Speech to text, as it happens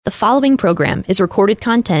The following program is recorded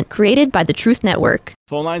content created by the Truth Network.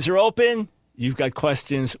 Phone lines are open. You've got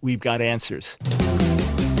questions. We've got answers.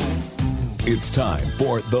 It's time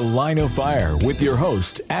for The Line of Fire with your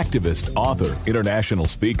host, activist, author, international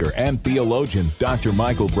speaker, and theologian, Dr.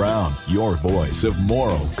 Michael Brown, your voice of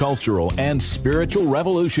moral, cultural, and spiritual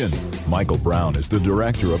revolution. Michael Brown is the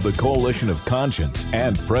director of the Coalition of Conscience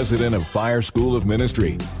and president of Fire School of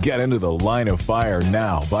Ministry. Get into The Line of Fire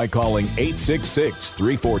now by calling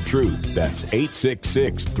 866-34-TRUTH. That's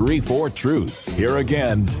 866-34-TRUTH. Here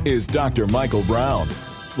again is Dr. Michael Brown.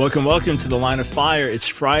 Welcome to The Line of Fire. It's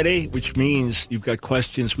Friday, which means you've got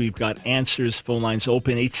questions, we've got answers. Phone lines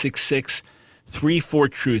open,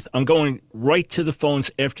 866-34-TRUTH. I'm going right to the phones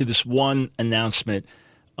after this one announcement.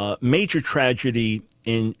 Major tragedy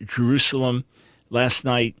in Jerusalem last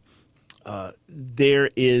night. There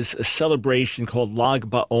is a celebration called Lag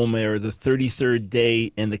BaOmer, the 33rd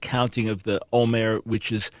day in the counting of the Omer,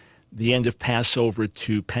 which is the end of Passover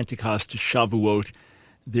to Pentecost to Shavuot.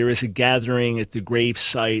 There is a gathering at the grave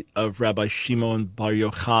site of Rabbi Shimon Bar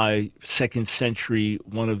Yochai, 2nd century,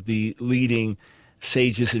 one of the leading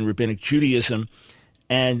sages in Rabbinic Judaism.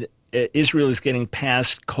 And Israel is getting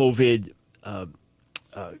past COVID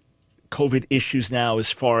issues now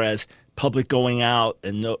as far as public going out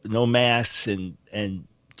and no masks and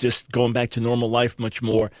just going back to normal life much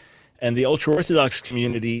more. And the ultra-Orthodox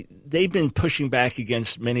community, they've been pushing back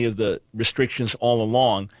against many of the restrictions all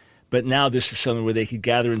along. But now this is something where they could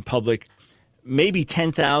gather in public. Maybe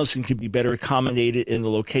 10,000 could be better accommodated in the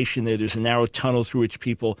location there. There's a narrow tunnel through which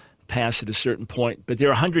people pass at a certain point. But there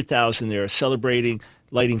are 100,000 there celebrating,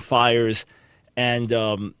 lighting fires. And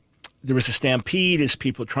there was a stampede as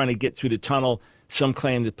people trying to get through the tunnel. Some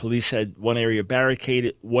claim that police had one area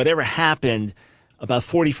barricaded. Whatever happened, about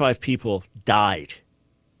 45 people died.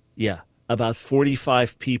 Yeah, about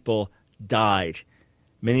 45 people died.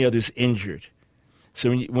 Many others injured.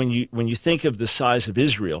 So when you think of the size of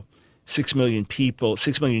Israel, 6 million people,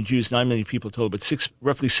 6 million Jews, 9 million people total, but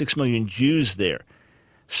roughly 6 million Jews there.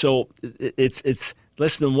 So it's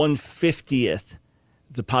less than 1/50th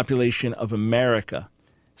the population of America.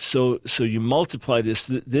 So you multiply this.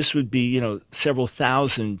 This would be several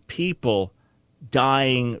thousand people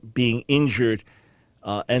dying, being injured,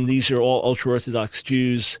 and these are all ultra-Orthodox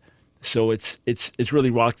Jews. So it's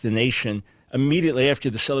really rocked the nation. Immediately after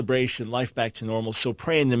the celebration, life back to normal. So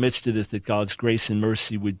pray in the midst of this that God's grace and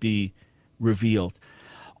mercy would be revealed.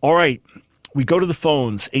 All right, we go to the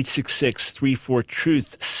phones,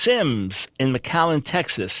 866-34-TRUTH. Sims in McAllen,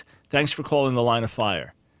 Texas. Thanks for calling The Line of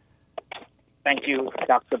Fire. Thank you,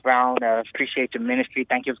 Dr. Brown. Appreciate your ministry.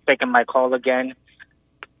 Thank you for taking my call again.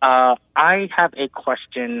 I have a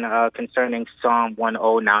question concerning Psalm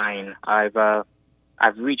 109.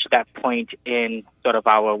 I've reached that point in sort of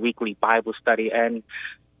our weekly Bible study, and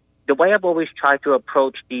the way I've always tried to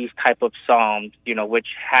approach these type of psalms, which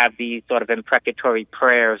have these sort of imprecatory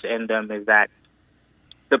prayers in them, is that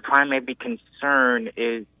the primary concern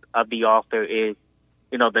of the author is,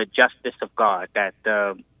 the justice of God, that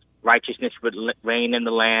righteousness would reign in the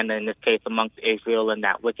land, in this case amongst Israel, and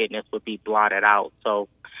that wickedness would be blotted out. So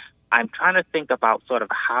I'm trying to think about sort of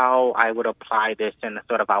how I would apply this in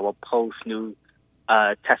sort of our post-New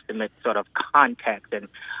Testament sort of context. And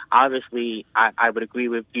obviously, I would agree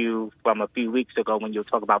with you from a few weeks ago when you were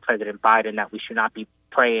talking about President Biden that we should not be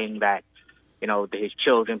praying that, his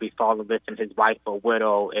children be fatherless and his wife a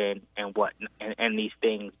widow and these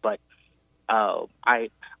things. But my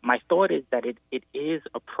thought is that it is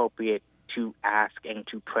appropriate to ask and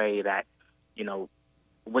to pray that,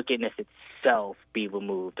 wickedness itself be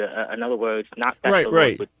removed. In other words, not that the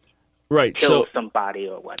Lord would kill somebody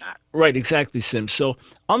or whatnot. Right, exactly, Sim. So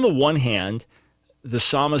on the one hand, the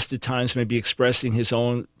psalmist at times may be expressing his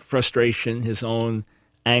own frustration, his own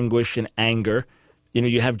anguish and anger.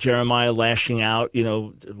 You have Jeremiah lashing out,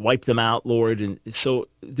 wipe them out, Lord. And so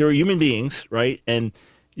there are human beings, right? And,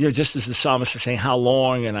 just as the psalmist is saying, how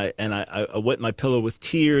long? And I wet my pillow with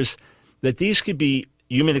tears, that these could be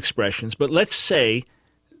human expressions. But let's say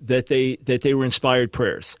that they were inspired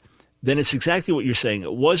prayers. Then it's exactly what you're saying.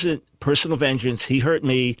 It wasn't personal vengeance. He hurt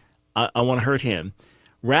me. I want to hurt him.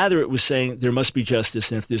 Rather, it was saying there must be justice.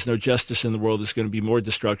 And if there's no justice in the world, there's going to be more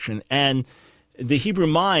destruction. And the Hebrew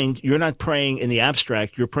mind, you're not praying in the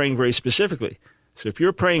abstract. You're praying very specifically. So if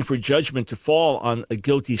you're praying for judgment to fall on a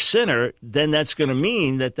guilty sinner, then that's going to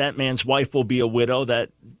mean that man's wife will be a widow, that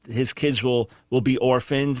his kids will be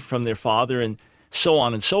orphaned from their father, and so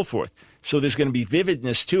on and so forth. So there's going to be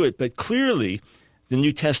vividness to it. But clearly, the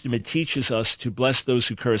New Testament teaches us to bless those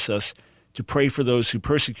who curse us, to pray for those who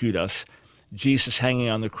persecute us. Jesus hanging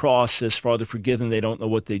on the cross says, Father, forgive them, they don't know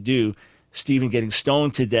what they do. Stephen getting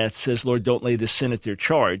stoned to death says, Lord, don't lay this sin at their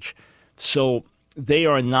charge. So they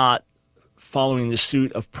are not following the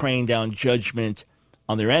suit of praying down judgment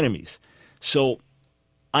on their enemies. So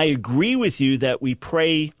I agree with you that we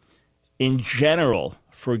pray in general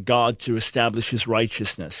for God to establish his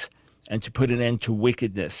righteousness and to put an end to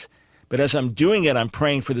wickedness. But as I'm doing it, I'm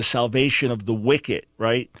praying for the salvation of the wicked,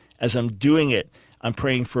 right? As I'm doing it, I'm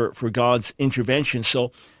praying for God's intervention.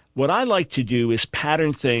 So what I like to do is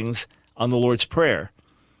pattern things on the Lord's Prayer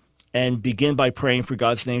and begin by praying for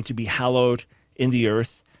God's name to be hallowed in the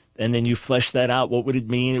earth. And then you flesh that out. What would it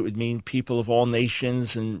mean? It would mean people of all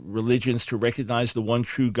nations and religions to recognize the one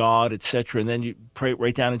true God, etc. And then you pray it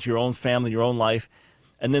right down into your own family, your own life.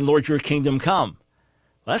 And then, Lord, your kingdom come.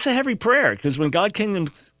 Well, that's a heavy prayer, because when God's kingdom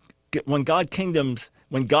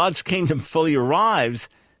fully arrives,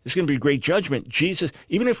 there's going to be great judgment. Jesus,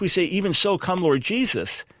 even if we say, even so, come, Lord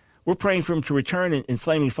Jesus, we're praying for him to return in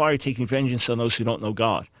flaming fire, taking vengeance on those who don't know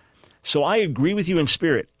God. So I agree with you in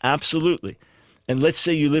spirit, absolutely. And let's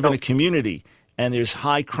say you live in a community and there's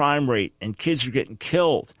high crime rate and kids are getting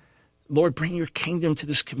killed. Lord, bring your kingdom to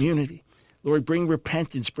this community. Lord, bring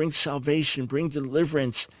repentance, bring salvation, bring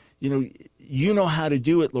deliverance. You know how to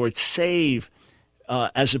do it, Lord. Save,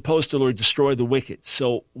 as opposed to, Lord, destroy the wicked.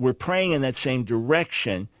 So we're praying in that same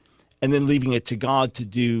direction and then leaving it to God to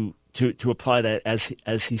do, to apply that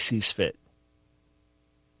as he sees fit.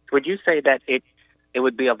 Would you say that it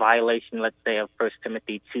would be a violation, let's say, of 1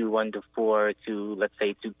 Timothy 2:1-4, to, let's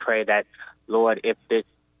say, to pray that, Lord, if this,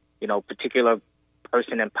 particular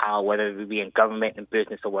person in power, whether it be in government and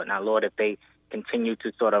business or whatnot, Lord, if they continue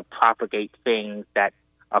to sort of propagate things that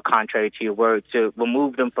are contrary to your word, to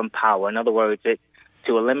remove them from power. In other words,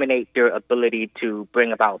 to eliminate their ability to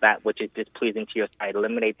bring about that which is displeasing to your sight,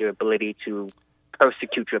 eliminate their ability to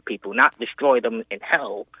persecute your people, not destroy them in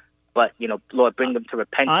hell, but, Lord, bring them to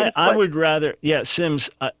repentance. I would rather, Sims,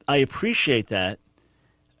 I appreciate that,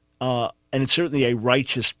 and it's certainly a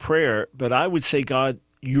righteous prayer, but I would say, God,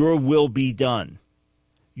 your will be done.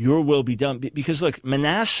 Your will be done. Because, look,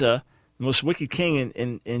 Manasseh, the most wicked king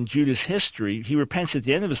in Judah's history, he repents at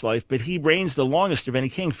the end of his life, but he reigns the longest of any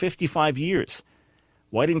king, 55 years.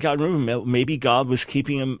 Why didn't God remove him? Maybe God was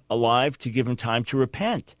keeping him alive to give him time to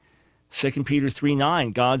repent. 2 Peter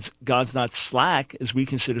 3:9, God's not slack, as we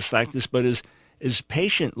consider slackness, but is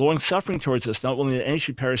patient, long-suffering towards us, not only that any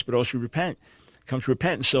should perish, but all should repent, come to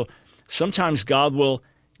repentance. So sometimes God will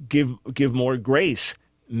give more grace.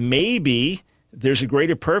 Maybe there's a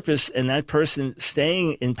greater purpose in that person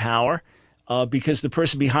staying in power because the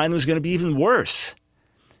person behind them is going to be even worse.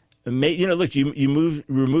 Look, you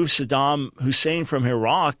remove Saddam Hussein from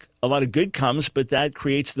Iraq, a lot of good comes, but that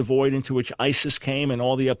creates the void into which ISIS came and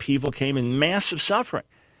all the upheaval came and massive suffering.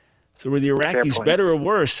 So were the Iraqis better or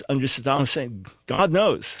worse under Saddam Hussein? God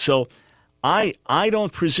knows. So I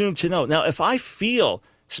don't presume to know. Now, if I feel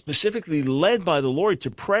specifically led by the Lord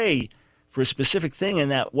to pray for a specific thing in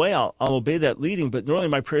that way, I'll obey that leading. But normally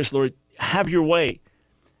my prayer is, Lord, have your way.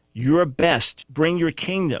 Your best. Bring your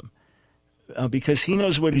kingdom. Because he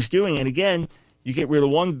knows what he's doing. And again, you get rid of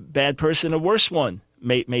one bad person, a worse one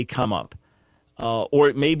may come up. Or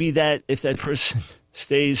it may be that if that person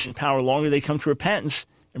stays in power longer, they come to repentance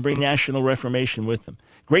and bring national reformation with them.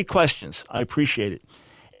 Great questions. I appreciate it.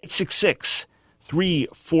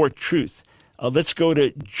 866-34-TRUTH. Let's go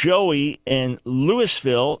to Joey in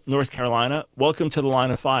Louisville, North Carolina. Welcome to the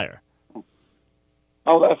Line of Fire.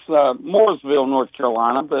 Oh, that's Mooresville, North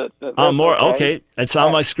Carolina. But okay. It's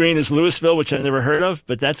on my screen as Louisville, which I never heard of,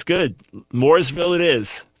 but that's good. Mooresville it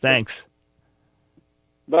is. Thanks.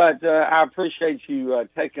 But I appreciate you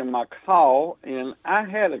taking my call, and I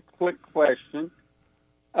had a quick question.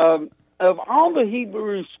 Of all the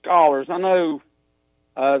Hebrew scholars, I know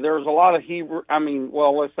there's a lot of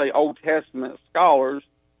let's say Old Testament scholars.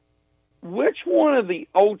 Which one of the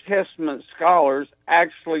Old Testament scholars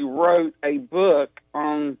actually wrote a book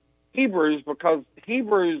on Hebrews? Because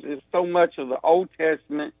Hebrews is so much of the Old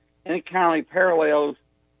Testament, and it kind of parallels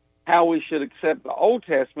how we should accept the Old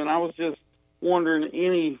Testament. I was just wondering,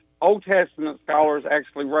 any Old Testament scholars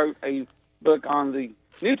actually wrote a book on the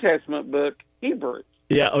New Testament book, Hebrews?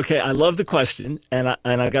 Yeah, okay. I love the question, and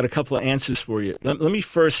I got a couple of answers for you. Let me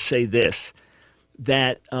first say this,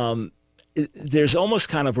 that there's almost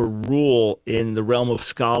kind of a rule in the realm of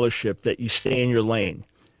scholarship that you stay in your lane.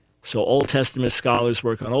 So Old Testament scholars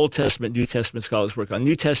work on Old Testament, New Testament scholars work on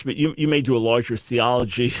New Testament. You may do a larger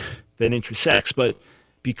theology than intersects, but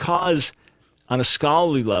because on a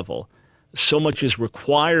scholarly level, so much is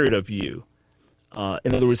required of you.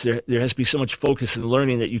 In other words, there has to be so much focus in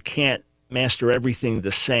learning that you can't master everything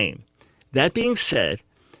the same. That being said,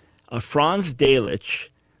 Franz Delitzsch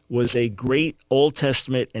was a great Old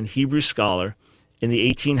Testament and Hebrew scholar in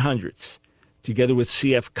the 1800s. Together with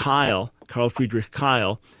C.F. Keil, Carl Friedrich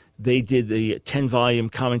Keil, they did the 10-volume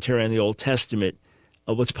commentary on the Old Testament.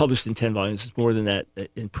 What's published in 10 volumes. It's more than that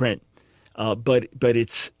in print. But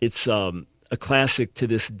it's a classic to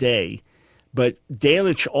this day. But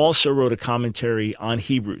Delitzsch also wrote a commentary on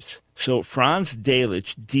Hebrews. So Franz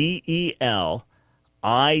Delitzsch, Delitzsch.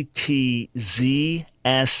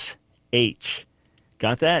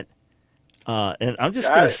 Got that? And I'm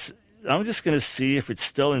just gonna see if it's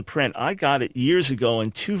still in print. I got it years ago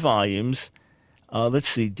in 2 volumes. Let's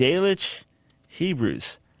see, Delitzsch,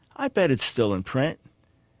 Hebrews. I bet it's still in print.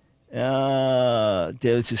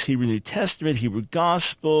 Delitzsch's Hebrew New Testament, Hebrew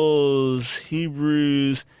Gospels,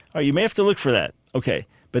 Hebrews. All right, you may have to look for that. Okay,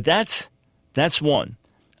 but that's one.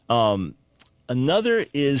 Another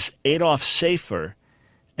is Adolf Saphir,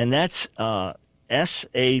 and that's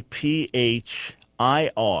Saphir,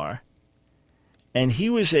 and he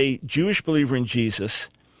was a Jewish believer in Jesus.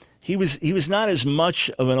 He was not as much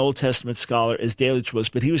of an Old Testament scholar as Delitzsch was,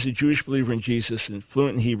 but he was a Jewish believer in Jesus and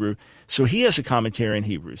fluent in Hebrew, so he has a commentary in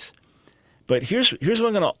Hebrews. But here's what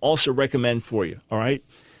I'm going to also recommend for you, all right?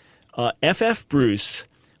 F.F. Bruce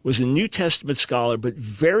was a New Testament scholar, but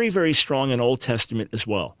very, very strong in Old Testament as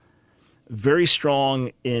well. Very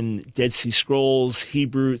strong in Dead Sea Scrolls,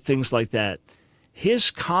 Hebrew, things like that.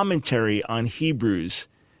 His commentary on Hebrews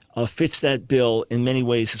fits that bill in many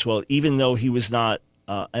ways as well. Even though he was not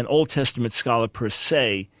an Old Testament scholar per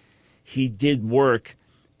se, he did work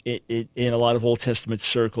in a lot of Old Testament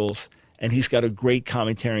circles, and he's got a great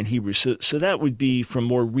commentary in Hebrew. So that would be from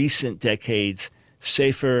more recent decades.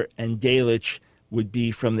 Saphir and Delitzsch would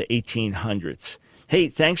be from the 1800s. Hey,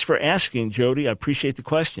 thanks for asking, Jody. I appreciate the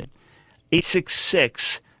question.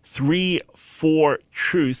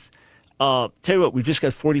 866-34-TRUTH. Tell you what, we've just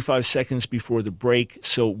got 45 seconds before the break,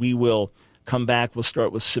 so we will come back. We'll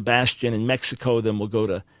start with Sebastian in Mexico, then we'll go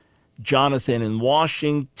to Jonathan in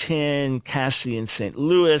Washington, Cassie in St.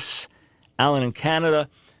 Louis, Alan in Canada.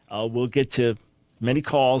 We'll get to many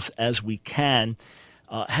calls as we can.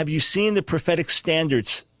 Have you seen the prophetic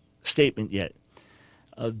standards statement yet?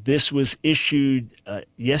 This was issued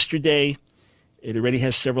yesterday. It already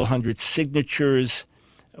has several hundred signatures.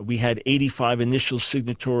 We had 85 initial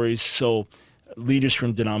signatories, so leaders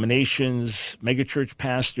from denominations, megachurch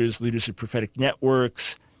pastors, leaders of prophetic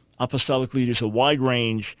networks, apostolic leaders, a wide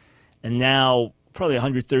range, and now probably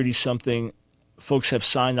 130-something folks have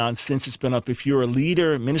signed on since it's been up. If you're a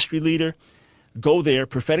leader, a ministry leader, go there,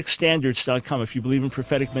 propheticstandards.com. If you believe in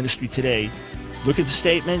prophetic ministry today, look at the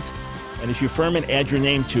statement, and if you affirm it, add your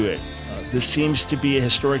name to it. This seems to be a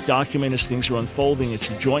historic document as things are unfolding. It's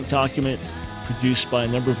a joint document produced by a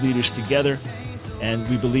number of leaders together, and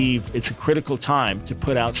we believe it's a critical time to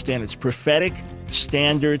put out standards.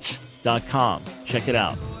 propheticstandards.com. Check it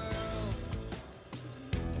out.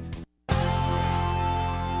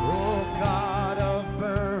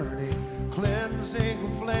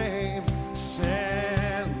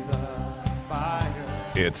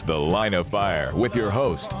 It's The Line of Fire with your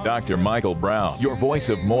host, Dr. Michael Brown, your voice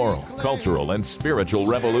of moral, cultural, and spiritual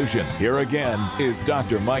revolution. Here again is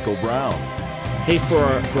Dr. Michael Brown. Hey,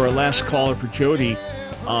 for our last caller, for Jody,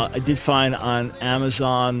 I did find on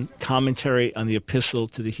Amazon commentary on the Epistle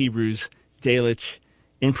to the Hebrews, Delitzsch,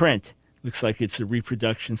 in print. Looks like it's a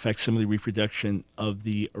reproduction, facsimile reproduction of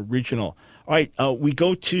the original. All right, we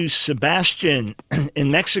go to Sebastian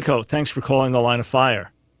in Mexico. Thanks for calling The Line of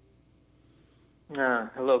Fire.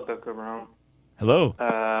 Hello, Dr. Brown. Hello.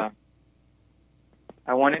 I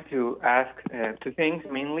wanted to ask 2 things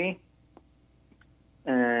mainly.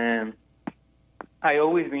 I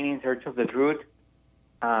always been in search of the truth.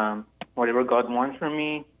 Whatever God wants from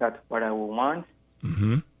me, that's what I will want.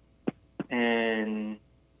 Mm-hmm. And,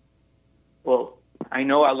 well, I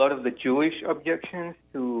know a lot of the Jewish objections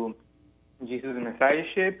to Jesus'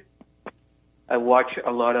 Messiahship. I watch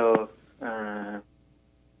a lot of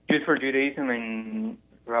Jews for Judaism and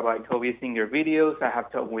Rabbi Tobias Singer videos. I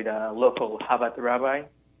have talked with a local Chabad rabbi.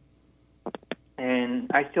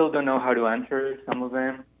 And I still don't know how to answer some of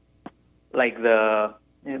them. Like the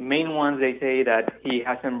main ones, they say that he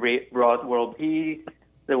hasn't brought world peace.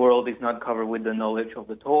 The world is not covered with the knowledge of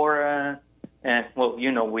the Torah. And, well,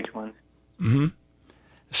 you know which ones. Mm-hmm.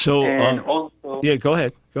 So, also, yeah, go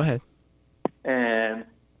ahead. And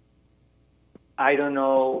I don't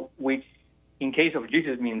know which, in case of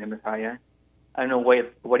Jesus being the Messiah, I don't know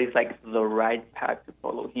what is like the right path to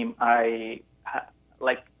follow him.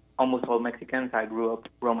 Like almost all Mexicans, I grew up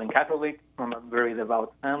Roman Catholic from a very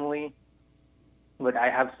devout family, but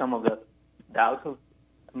I have some of the doubts of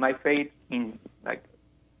my faith in like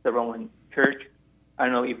the Roman Church. I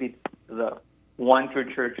don't know if it's the one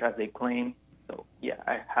true church as they claim. So yeah,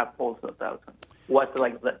 I have also doubts on what's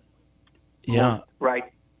like the most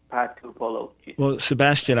right path to follow Jesus. Well,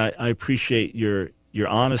 Sebastian, I appreciate your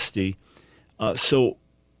honesty. So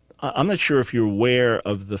I'm not sure if you're aware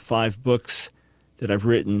of the 5 books that I've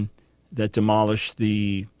written that demolish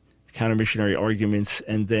the counter-missionary arguments,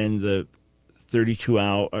 and then the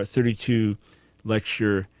 32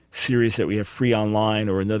 lecture series that we have free online,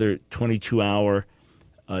 or another 22-hour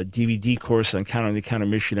DVD course on countering the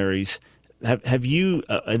counter-missionaries. Have you,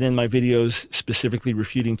 and then my videos specifically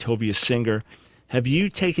refuting Tovia Singer, have you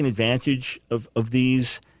taken advantage of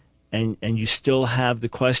these, and you still have the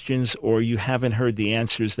questions, or you haven't heard the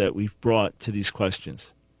answers that we've brought to these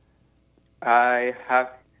questions? I have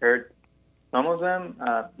heard some of them,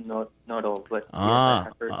 not all, but I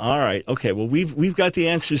have heard. All right. Okay. Well, we've got the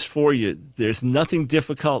answers for you. There's nothing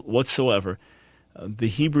difficult whatsoever. The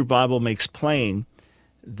Hebrew Bible makes plain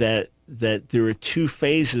that there are 2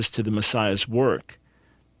 phases to the Messiah's work.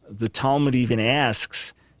 The Talmud even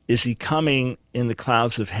asks, is he coming in the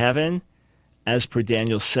clouds of heaven, as per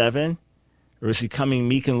Daniel 7, or is he coming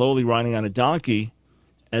meek and lowly riding on a donkey,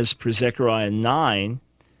 as per Zechariah 9?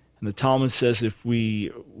 And the Talmud says if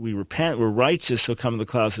we repent, we're righteous, he'll come in the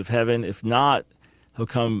clouds of heaven. If not, he'll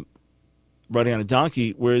come riding on a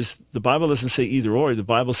donkey, whereas the Bible doesn't say either or. The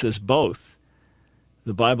Bible says both.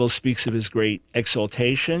 The Bible speaks of his great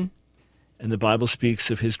exaltation, and the Bible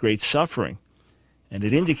speaks of his great suffering. And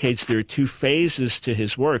it indicates there are 2 phases to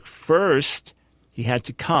his work. First, he had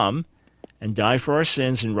to come and die for our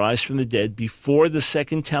sins and rise from the dead before the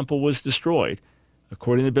second temple was destroyed,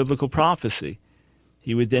 according to biblical prophecy.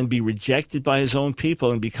 He would then be rejected by his own people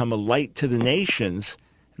and become a light to the nations.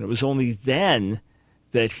 And it was only then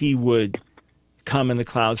that he would come in the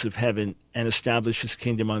clouds of heaven and establish his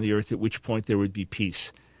kingdom on the earth, at which point there would be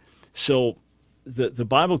peace. So the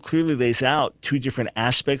Bible clearly lays out 2 different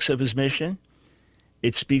aspects of his mission.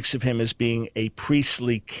 It speaks of him as being a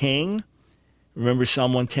priestly king. Remember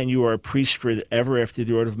Psalm 110, you are a priest forever after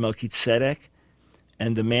the order of Melchizedek.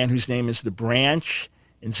 And the man whose name is the branch,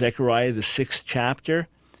 in Zechariah, the 6th chapter,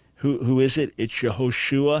 who is it? It's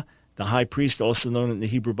Yehoshua, the high priest, also known in the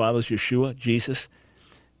Hebrew Bible as Yeshua, Jesus.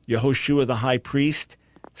 Yehoshua, the high priest,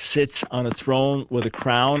 sits on a throne with a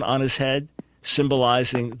crown on his head,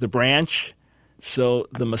 symbolizing the branch. So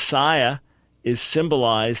the Messiah is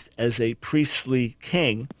symbolized as a priestly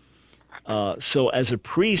king. So as a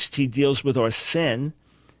priest, he deals with our sin.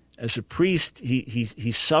 As a priest,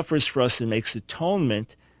 he suffers for us and makes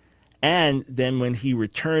atonement. And then when he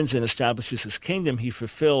returns and establishes his kingdom, he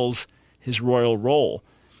fulfills his royal role.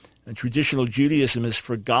 And traditional Judaism has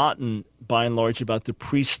forgotten, by and large, about the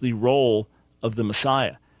priestly role of the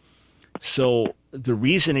Messiah. So the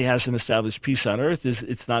reason he hasn't established peace on earth is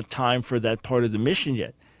it's not time for that part of the mission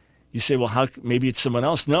yet. You say, well, maybe it's someone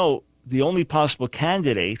else. No, the only possible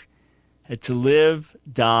candidate had to live,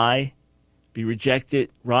 die, be rejected,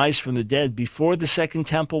 rise from the dead before the second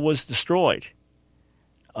temple was destroyed,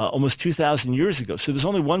 almost 2,000 years ago. So there's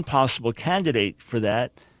only one possible candidate for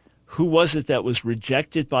that. Who was it that was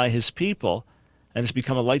rejected by his people and has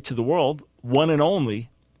become a light to the world? One and only,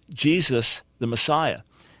 Jesus, the Messiah.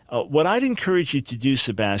 What I'd encourage you to do,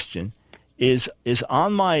 Sebastian, is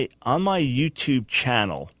on my YouTube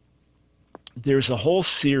channel, there's a whole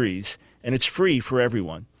series, and it's free for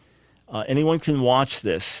everyone. Anyone can watch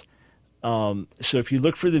this. So if you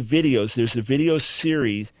look for the videos, there's a video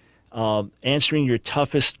series answering your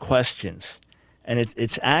toughest questions, and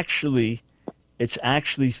it's actually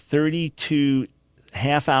 32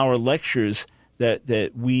 half-hour lectures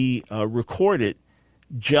that we recorded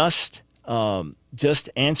just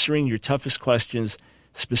answering your toughest questions,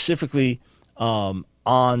 specifically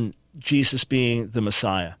on Jesus being the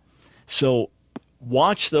Messiah. So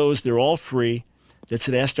watch those. They're all free. That's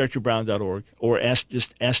at AskDrBrown.org, or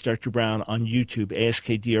just Ask Dr. Brown on YouTube,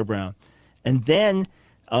 AskDr Brown. And then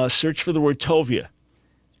search for the word Tovia,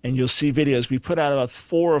 and you'll see videos. We put out about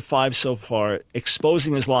 4 or 5 so far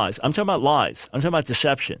exposing his lies. I'm talking about lies. I'm talking about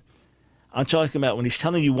deception. I'm talking about when he's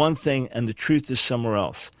telling you one thing and the truth is somewhere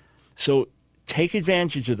else. So take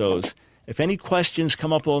advantage of those. If any questions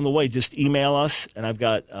come up along the way, just email us, and I've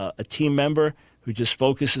got a team member who just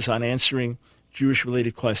focuses on answering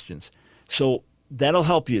Jewish-related questions. So that'll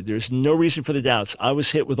help you. There's no reason for the doubts. I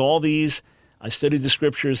was hit with all these. I studied the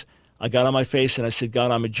scriptures. I got on my face and I said, God,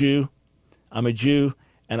 I'm a Jew. I'm a Jew,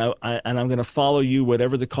 and I'm going to follow you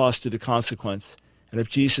whatever the cost or the consequence. And if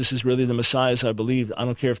Jesus is really the Messiah, as I believe, I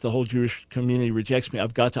don't care if the whole Jewish community rejects me.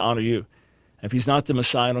 I've got to honor you. If he's not the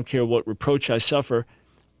Messiah, I don't care what reproach I suffer.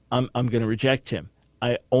 I'm going to reject him.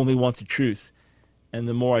 I only want the truth. And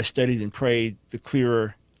the more I studied and prayed, the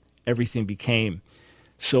clearer everything became.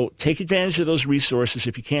 So take advantage of those resources.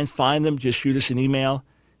 If you can't find them, just shoot us an email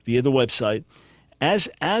via the website.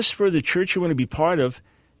 As for the church you want to be part of,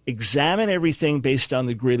 examine everything based on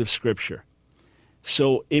the grid of Scripture.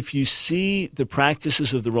 So if you see the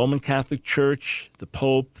practices of the Roman Catholic Church, the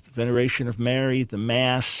Pope, the veneration of Mary, the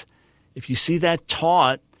Mass, if you see that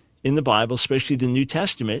taught in the Bible, especially the New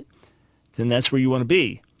Testament, then that's where you want to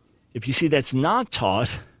be. If you see that's not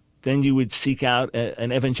taught, then you would seek out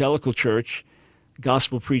an evangelical church,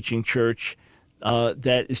 gospel preaching church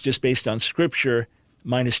that is just based on Scripture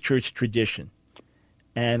minus church tradition.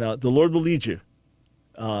 And the Lord will lead you.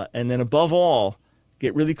 And then above all,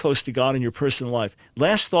 get really close to God in your personal life.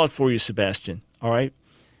 Last thought for you, Sebastian, all right?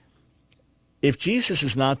 If Jesus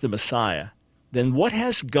is not the Messiah, then what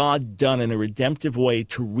has God done in a redemptive way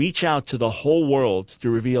to reach out to the whole world to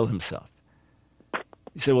reveal himself?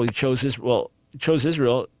 You say, well, he chose Israel. Well, he chose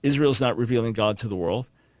Israel. Israel's not revealing God to the world,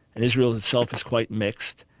 and Israel itself is quite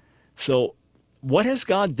mixed. So what has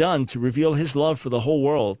God done to reveal his love for the whole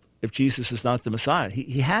world if Jesus is not the Messiah?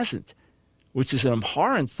 He hasn't, which is an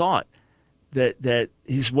abhorrent thought. That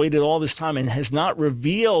he's waited all this time and has not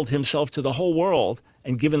revealed himself to the whole world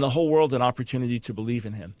and given the whole world an opportunity to believe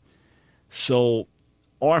in him. So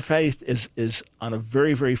our faith is on a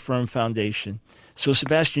very, very firm foundation. So,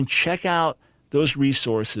 Sebastian, check out those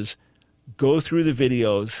resources. Go through the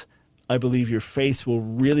videos. I believe your faith will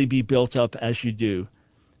really be built up as you do.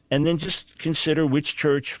 And then just consider which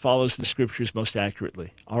church follows the Scriptures most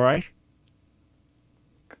accurately. All right?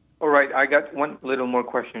 All right. I got one little more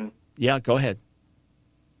question. Yeah, go ahead.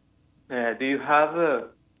 Do you have a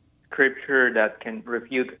scripture that can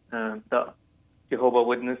refute the Jehovah's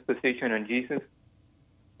Witness position on Jesus?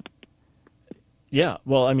 Yeah,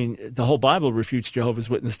 well, I mean, the whole Bible refutes Jehovah's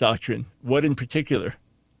Witness doctrine. What in particular?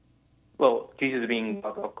 Well, Jesus being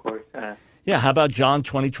God, of course. Yeah, how about John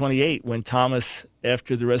 20:28, when Thomas,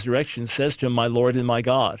 after the resurrection, says to him, "My Lord and my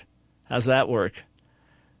God"? How's that work?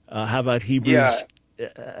 How about Hebrews? Yeah.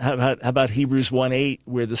 How about Hebrews 1:8,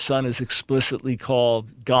 where the Son is explicitly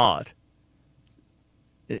called God?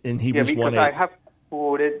 In Hebrews 1:8. Yeah, because I have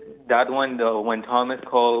quoted that one, though, when Thomas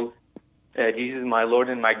calls Jesus my Lord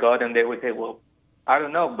and my God, and they would say, well, I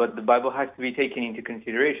don't know, but the Bible has to be taken into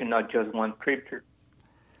consideration, not just one scripture.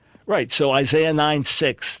 Right, so Isaiah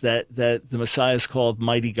 9:6, that the Messiah is called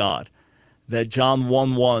Mighty God. That John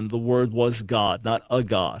 1:1, the Word was God, not a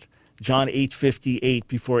God. John 8:58,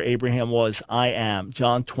 before Abraham was, I am.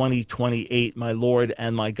 John 20:28, my Lord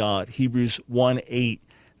and my God. Hebrews 1:8,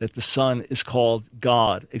 that the Son is called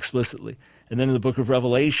God explicitly. And then in the book of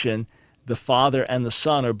Revelation, the Father and the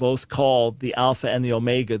Son are both called the Alpha and the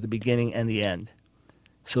Omega, the beginning and the end.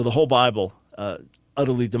 So the whole Bible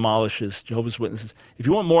utterly demolishes Jehovah's Witnesses. If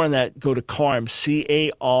you want more on that, go to CARM,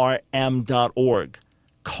 CARM.org.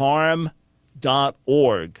 CARM.org.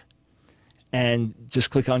 And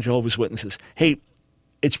just click on Jehovah's Witnesses. Hey,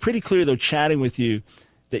 it's pretty clear, though, chatting with you,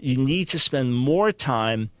 that you need to spend more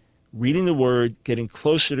time reading the Word, getting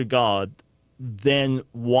closer to God, than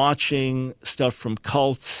watching stuff from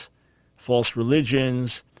cults, false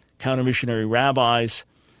religions, counter-missionary rabbis.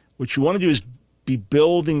 What you want to do is be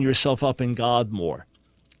building yourself up in God more,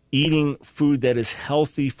 eating food that is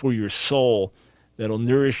healthy for your soul, that'll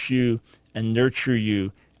nourish you and nurture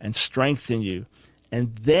you and strengthen you.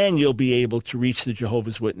 And then you'll be able to reach the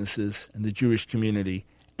Jehovah's Witnesses and the Jewish community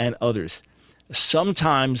and others.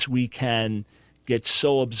 Sometimes we can get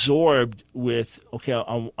so absorbed with, okay,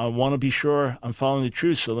 I want to be sure I'm following the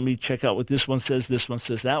truth, so let me check out what this one says,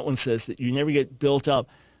 that one says, that you never get built up.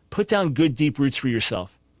 Put down good, deep roots for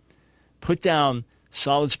yourself. Put down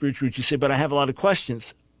solid spiritual roots. You say, but I have a lot of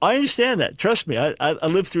questions. I understand that. Trust me. I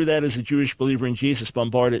lived through that as a Jewish believer in Jesus,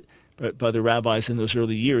 bombarded by the rabbis in those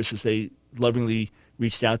early years as they lovingly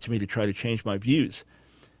reached out to me to try to change my views.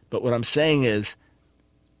 But what I'm saying is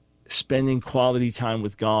spending quality time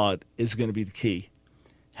with God is going to be the key.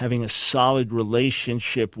 Having a solid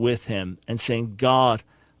relationship with him and saying, God,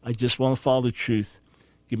 I just want to follow the truth.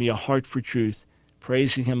 Give me a heart for truth,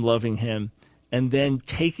 praising him, loving him, and then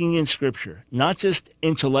taking in Scripture, not just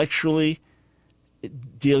intellectually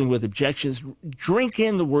dealing with objections. Drink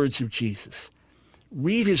in the words of Jesus.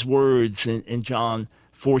 Read his words in John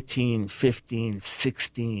 14, 15,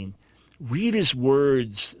 16. Read his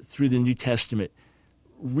words through the New Testament.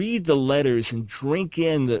 Read the letters and drink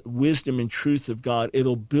in the wisdom and truth of God.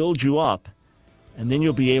 It'll build you up, and then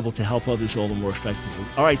you'll be able to help others all the more effectively.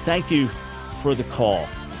 All right, thank you for the call.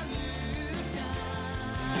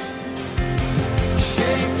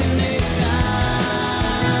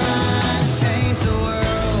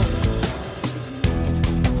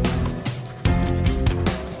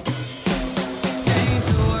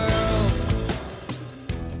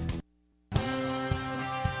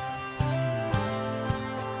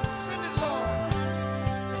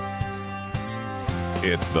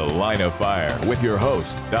 It's The Line of Fire with your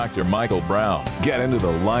host, Dr. Michael Brown. Get into the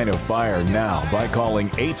Line of Fire now by calling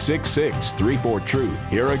 866-34-TRUTH.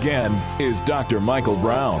 Here again is Dr. Michael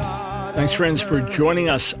Brown. Thanks, friends, for joining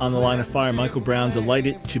us on The Line of Fire. Michael Brown,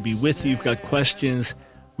 delighted to be with you. You've got questions.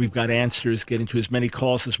 We've got answers. Get into as many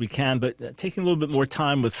calls as we can, but taking a little bit more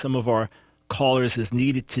time with some of our callers as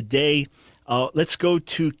needed today. Let's go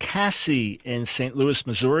to Cassie in St. Louis,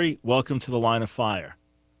 Missouri. Welcome to The Line of Fire.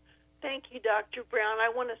 Thank you, Dr. Brown. I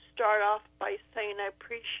want to start off by saying I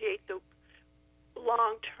appreciate the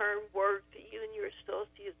long-term work that you and your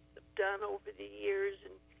associates have done over the years in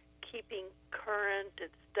keeping current and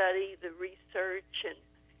study the research and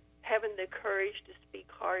having the courage to speak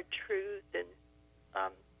hard truth. And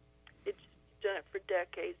it's done it for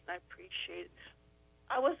decades, and I appreciate it.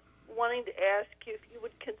 I was wanting to ask you if you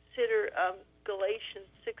would consider Galatians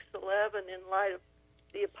 6:11 in light of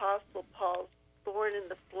the Apostle Paul's thorn in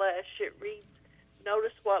the flesh. It reads,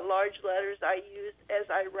 "Notice what large letters I use as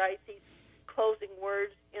I write these closing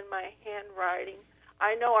words in my handwriting.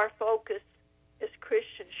 I know our focus as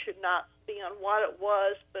Christians should not be on what it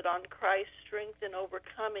was, but on Christ's strength in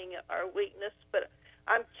overcoming our weakness." But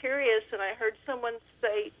I'm curious, and I heard someone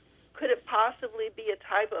say, could it possibly be a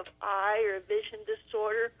type of eye or vision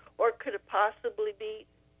disorder, or could it possibly be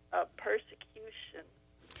persecution?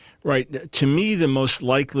 Right. To me, the most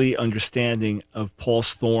likely understanding of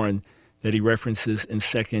Paul's thorn that he references in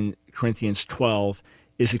 2 Corinthians 12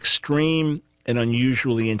 is extreme and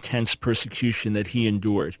unusually intense persecution that he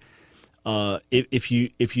endured. If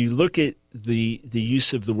you look at the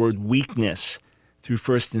use of the word weakness through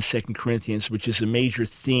 1 and 2 Corinthians, which is a major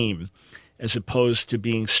theme, as opposed to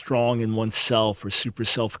being strong in oneself or super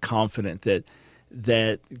self-confident,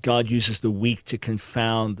 that God uses the weak to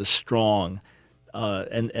confound the strong,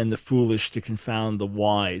 and the foolish to confound the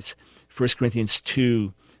wise. 1 Corinthians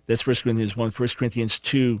 2, that's 1 Corinthians 1. 1 Corinthians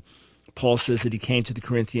 2, Paul says that he came to the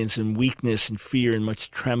Corinthians in weakness and fear and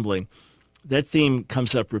much trembling. That theme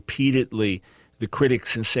comes up repeatedly. The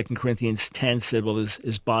critics in 2 Corinthians 10 said, well,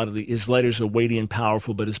 his letters are weighty and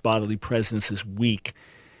powerful, but his bodily presence is weak.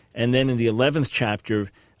 And then in the 11th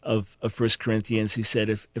chapter of 1 Corinthians, he said,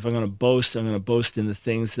 if I'm going to boast, I'm going to boast in the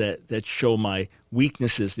things that show my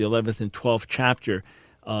weaknesses, the 11th and 12th chapter.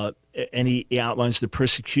 And he outlines the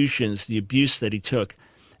persecutions, the abuse that he took.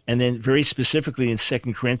 And then very specifically in 2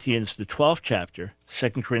 Corinthians, the 12th chapter, 2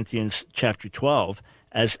 Corinthians chapter 12,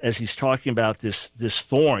 as he's talking about this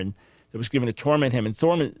thorn that was given to torment him. And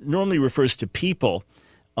thorn normally refers to people,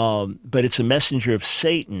 but it's a messenger of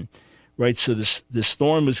Satan. Right, so this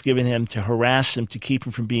thorn was given him to harass him, to keep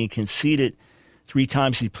him from being conceited. 3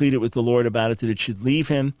 times he pleaded with the Lord about it, that it should leave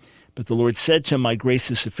him. But the Lord said to him, "My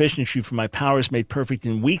grace is sufficient for you, for my power is made perfect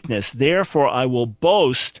in weakness. Therefore I will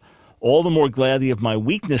boast all the more gladly of my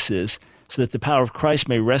weaknesses, so that the power of Christ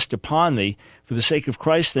may rest upon thee. For the sake of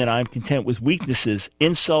Christ, then, I am content with weaknesses,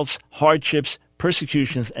 insults, hardships,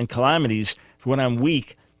 persecutions, and calamities. For when I'm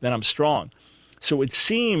weak, then I'm strong." So it would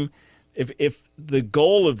seem, if the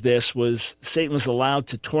goal of this was Satan was allowed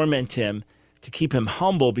to torment him, to keep him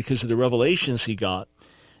humble because of the revelations he got,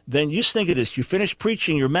 then you just think of this. You finish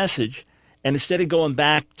preaching your message, and instead of going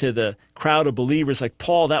back to the crowd of believers like,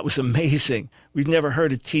 Paul, that was amazing. We've never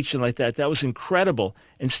heard a teaching like that. That was incredible.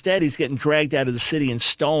 Instead, he's getting dragged out of the city and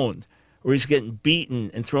stoned, or he's getting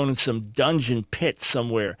beaten and thrown in some dungeon pit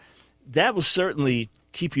somewhere. That will certainly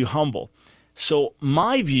keep you humble. So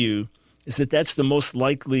my view is that that's the most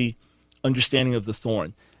likely understanding of the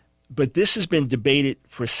thorn. But this has been debated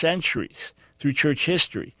for centuries through church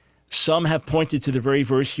history. Some have pointed to the very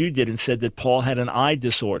verse you did and said that Paul had an eye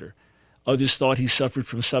disorder. Others thought he suffered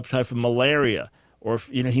from some type of malaria. Or,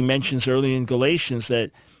 he mentions early in Galatians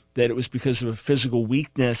that it was because of a physical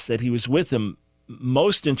weakness that he was with him.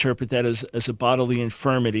 Most interpret that as a bodily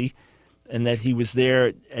infirmity, and that he was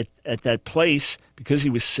there at that place because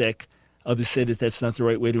he was sick. Others say that that's not the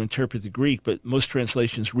right way to interpret the Greek, but most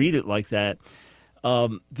translations read it like that.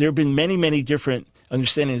 There have been many, many different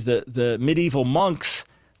understandings. The medieval monks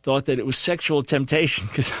thought that it was sexual temptation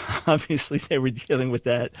because obviously they were dealing with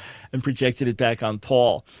that and projected it back on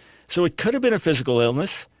Paul. So it could have been a physical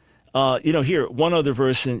illness. Here, one other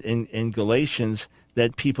verse in Galatians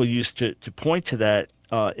that people used to point to that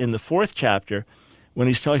in the 4th chapter, when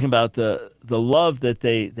he's talking about the love that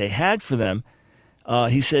they had for them.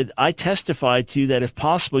 He said, "I testify to you that if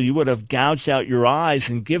possible, you would have gouged out your eyes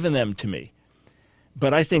and given them to me."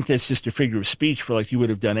 But I think that's just a figure of speech for like you would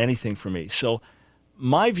have done anything for me. So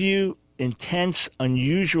my view, intense,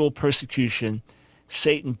 unusual persecution,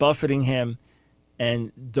 Satan buffeting him,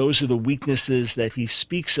 and those are the weaknesses that he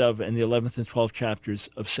speaks of in the 11th and 12th chapters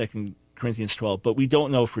of 2 Corinthians 12. But we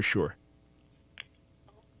don't know for sure.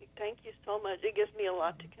 much. It gives me a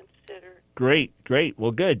lot to consider. Great.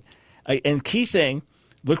 Well, good. And key thing,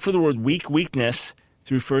 look for the word weakness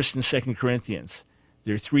through 1st and 2nd Corinthians.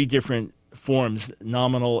 There are 3 different forms,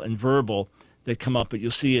 nominal and verbal, that come up, but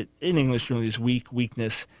you'll see it in English really as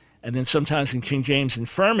weakness, and then sometimes in King James,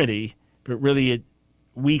 infirmity, but really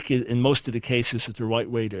weak in most of the cases is the right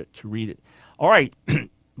way to read it. All right,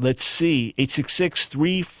 let's see,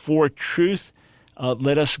 866-34-TRUTH.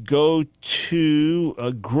 Let us go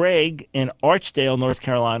to Greg in Archdale, North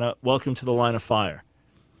Carolina. Welcome to the Line of Fire.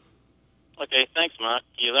 Okay, thanks, Mike.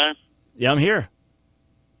 You there? Yeah, I'm here.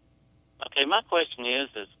 Okay, my question is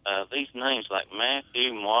these names like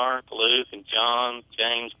Matthew, Mark, Luke, and John,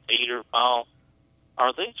 James, Peter, Paul,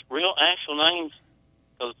 are these real actual names?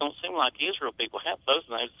 Because it don't seem like Israel people have those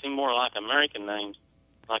names. They seem more like American names,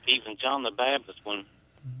 like even John the Baptist when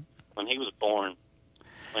he was born.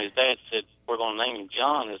 When his dad said, we're going to name him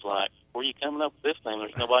John, is like, where are you coming up with this name?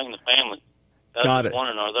 There's nobody in the family. Got it.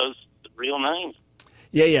 Wondering, are those real names?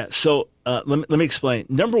 Yeah. So let me explain.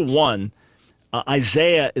 Number one,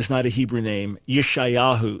 Isaiah is not a Hebrew name.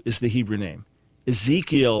 Yeshayahu is the Hebrew name.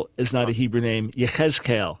 Ezekiel is not a Hebrew name.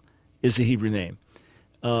 Yechezkel is a Hebrew name.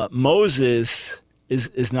 Moses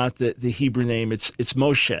is not the Hebrew name. It's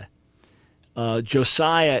Moshe.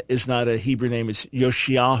 Josiah is not a Hebrew name. It's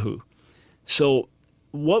Yoshiahu. So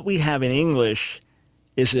what we have in English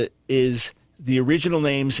is the original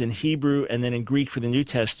names in Hebrew and then in Greek for the New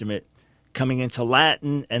Testament, coming into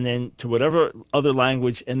Latin and then to whatever other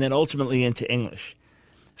language, and then ultimately into English.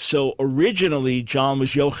 So originally, John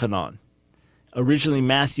was Yochanan. Originally,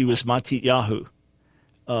 Matthew was Matityahu.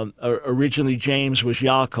 Originally, James was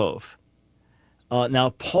Yaakov.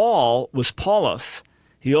 Now, Paul was Paulus.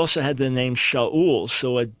 He also had the name Shaul.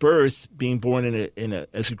 So at birth, being born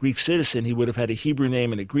as a Greek citizen, he would have had a Hebrew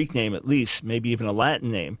name and a Greek name at least, maybe even a Latin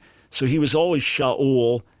name. So he was always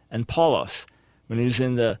Shaul and Paulus. When he was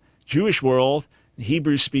in the Jewish world, the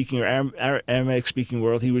Hebrew-speaking or Aramaic-speaking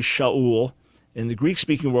world, he was Shaul. In the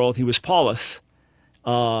Greek-speaking world, he was Paulus.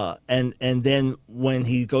 And then when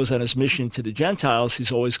he goes on his mission to the Gentiles,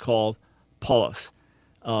 he's always called Paul.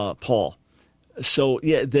 So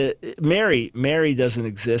yeah, Mary doesn't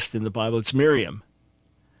exist in the Bible. It's Miriam,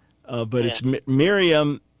 but it's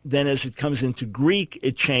Miriam. Then as it comes into Greek,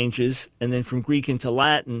 it changes, and then from Greek into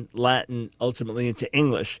Latin, ultimately into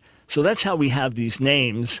English. So that's how we have these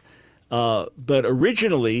names. But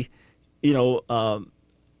originally,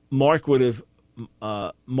 Mark would have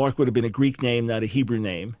been a Greek name, not a Hebrew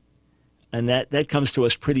name, and that comes to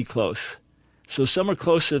us pretty close. So some are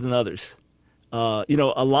closer than others.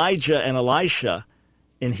 Elijah and Elisha,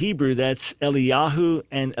 in Hebrew, that's Eliyahu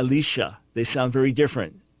and Elisha. They sound very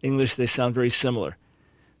different. English, they sound very similar.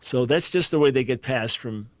 So that's just the way they get passed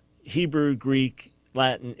from Hebrew, Greek,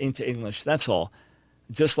 Latin into English. That's all.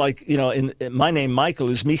 Just like, in my name, Michael,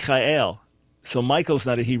 is Michael. So Michael's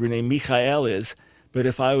not a Hebrew name. Michael is. But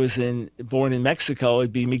if I was born in Mexico,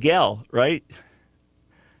 it'd be Miguel, right?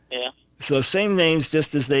 Yeah. So same names,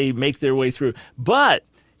 just as they make their way through. But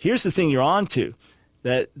here's the thing you're on to,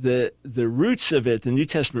 that the roots of it, the New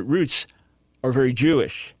Testament roots, are very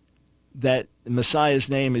Jewish. That Messiah's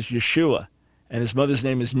name is Yeshua, and his mother's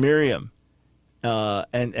name is Miriam.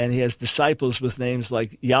 And he has disciples with names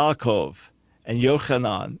like Yaakov and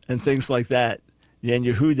Yochanan and things like that, and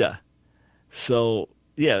Yehuda. So,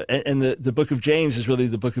 yeah, and the book of James is really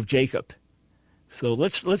the book of Jacob. So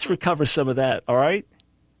let's recover some of that, all right?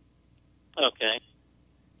 Okay.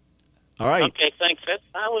 All right. Okay, thanks.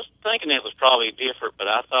 I was thinking it was probably different, but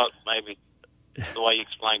I thought maybe the way you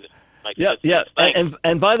explained it makes sense. Yeah.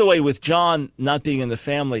 And by the way, with John not being in the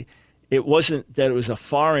family, it wasn't that it was a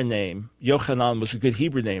foreign name. Yochanan was a good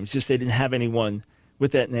Hebrew name. It's just they didn't have anyone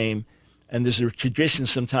with that name. And there's a tradition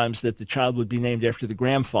sometimes that the child would be named after the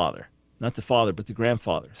grandfather. Not the father, but the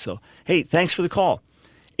grandfather. So, hey, thanks for the call.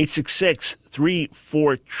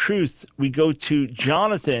 866-34-TRUTH. We go to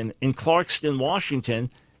Jonathan in Clarkston, Washington.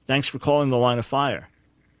 Thanks for calling the Line of Fire.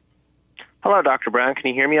 Hello, Dr. Brown. Can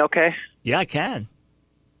you hear me okay? Yeah, I can.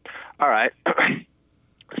 All right.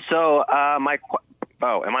 So, am I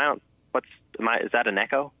on? Is that an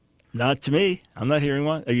echo? Not to me. I'm not hearing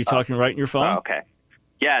one. Are you talking right in your phone? Oh, okay.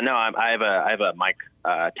 Yeah, no, I have a mic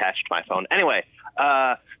attached to my phone. Anyway,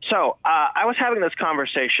 so I was having this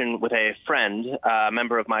conversation with a friend, a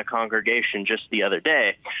member of my congregation, just the other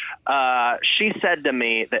day. She said to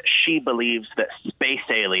me that she believes that space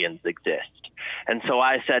aliens exist. And so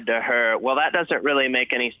I said to her, well, that doesn't really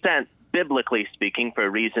make any sense, biblically speaking, for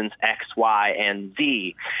reasons X, Y, and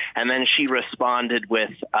Z. And then she responded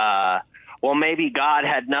with, well, maybe God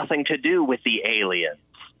had nothing to do with the aliens.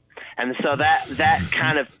 And so that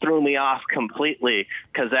kind of threw me off completely,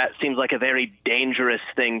 because that seems like a very dangerous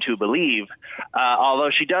thing to believe. Although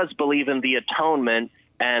she does believe in the atonement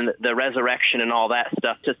and the resurrection and all that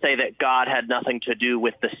stuff, to say that God had nothing to do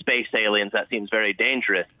with the space aliens, that seems very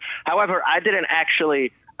dangerous. However, I didn't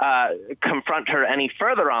actually confront her any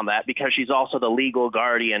further on that, because she's also the legal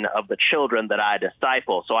guardian of the children that I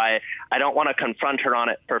disciple. So I don't want to confront her on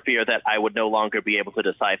it for fear that I would no longer be able to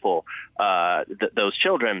disciple those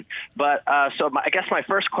children. But I guess my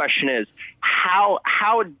first question is,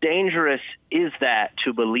 how dangerous is that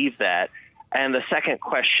to believe that? And the second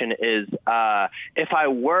question is, if I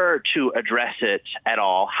were to address it at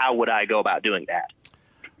all, how would I go about doing that?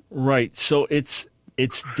 Right. So it's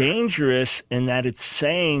dangerous in that it's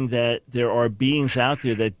saying that there are beings out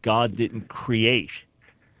there that God didn't create.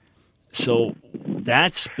 So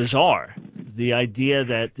that's bizarre. The idea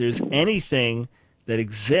that there's anything that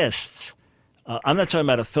exists. I'm not talking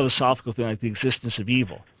about a philosophical thing like the existence of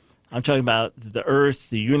evil. I'm talking about the earth,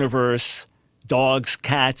 the universe, dogs,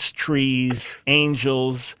 cats, trees,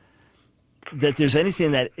 angels, that there's anything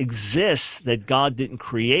that exists that God didn't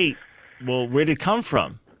create. Well, where did it come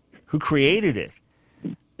from? Who created it?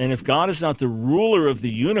 And if God is not the ruler of the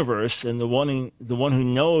universe and the one who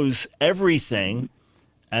knows everything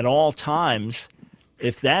at all times,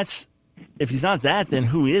 if he's not that, then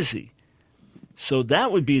who is he? So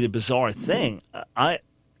that would be the bizarre thing. I'd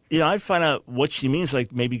find out what she means,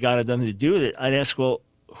 like maybe God had nothing to do with it. I'd ask, well,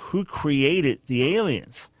 who created the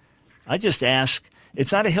aliens? I just ask.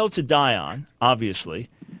 It's not a hill to die on, obviously,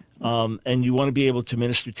 and you want to be able to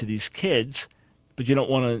minister to these kids. But you don't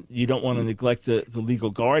want to neglect the legal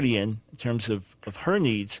guardian in terms of her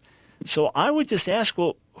needs. So I would just ask,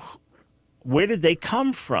 well, where did they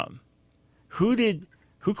come from? Who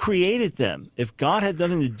created them? If God had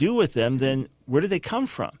nothing to do with them, then where did they come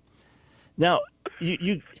from? Now,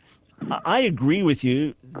 I agree with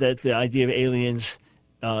you that the idea of aliens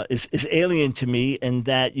is alien to me, and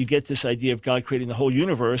that you get this idea of God creating the whole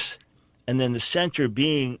universe, and then the center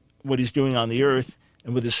being what He's doing on the earth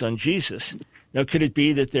and with His Son Jesus. Now, could it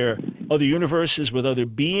be that there are other universes with other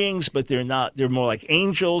beings, but they're not? They're more like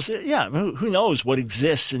angels. Yeah, who knows what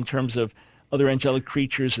exists in terms of other angelic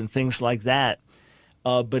creatures and things like that.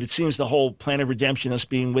 But it seems the whole plan of redemption, us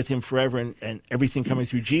being with Him forever, and everything coming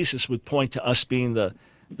through Jesus, would point to us being the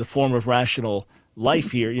form of rational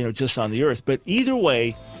life here, just on the earth. But either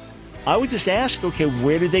way, I would just ask, okay,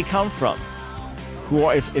 where did they come from?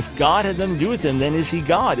 If God had nothing to do with them, then is He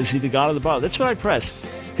God? Is He the God of the Bible? That's what I press.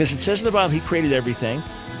 Because it says in the Bible He created everything.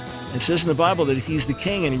 It says in the Bible that He's the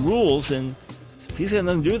king and He rules. And if He's got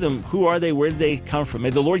nothing to do with them, who are they? Where did they come from?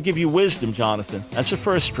 May the Lord give you wisdom, Jonathan. That's a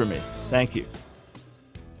first for me. Thank you.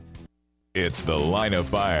 It's The Line of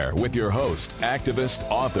Fire with your host, activist,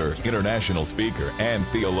 author, international speaker, and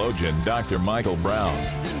theologian, Dr. Michael Brown.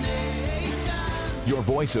 Your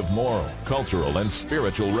voice of moral, cultural, and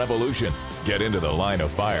spiritual revolution. Get into The Line of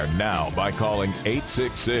Fire now by calling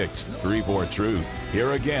 866-34-TRUTH.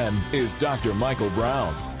 Here again is Dr. Michael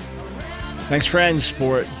Brown. Thanks, friends,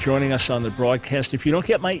 for joining us on the broadcast. If you don't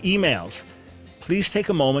get my emails, please take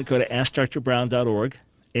a moment, go to AskDrBrown.org,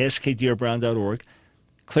 AskDrBrown.org.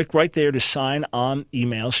 Click right there to sign on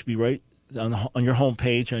emails. Should be right on your home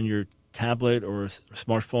page on your tablet or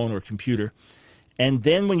smartphone or computer. And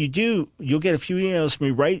then when you do, you'll get a few emails from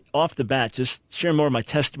me right off the bat, just sharing more of my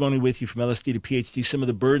testimony with you from LSD to PhD, some of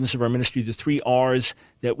the burdens of our ministry, the 3 R's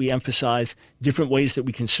that we emphasize, different ways that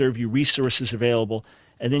we can serve you, resources available.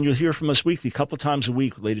 And then you'll hear from us weekly, a couple times a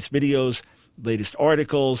week, latest videos, latest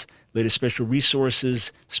articles, latest special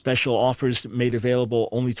resources, special offers made available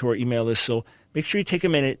only to our email list. So make sure you take a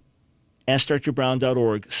minute,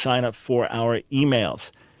 AskDrBrown.org, sign up for our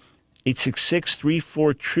emails.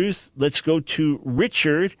 866-34-TRUTH. Let's go to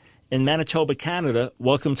Richard in Manitoba, Canada.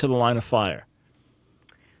 Welcome to The Line of Fire.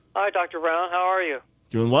 Hi, Dr. Brown. How are you?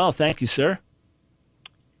 Doing well. Thank you, sir.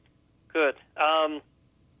 Good.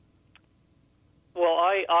 Well,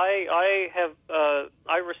 I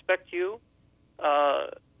respect you.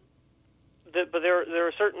 But there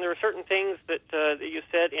are certain things that you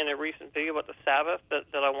said in a recent video about the Sabbath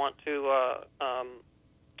that I want to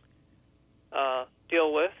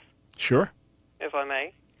deal with. Sure. If I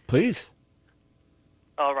may. Please.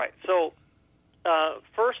 All right. So,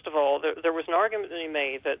 first of all, there was an argument that he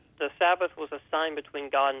made that the Sabbath was a sign between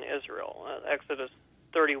God and Israel. Exodus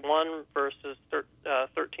 31 verses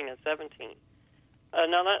 13 and 17.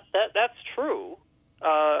 Now that's true,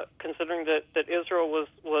 considering that Israel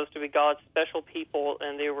was to be God's special people,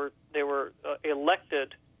 and they were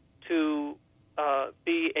elected to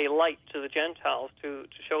be a light to the Gentiles, to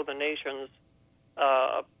show the nations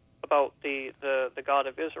a about the God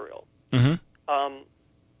of Israel. Mm-hmm.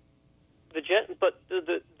 The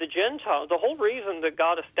Gentile, the whole reason that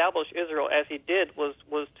God established Israel as He did was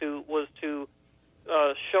to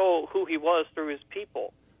show who He was through His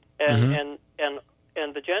people, and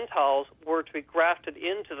the Gentiles were to be grafted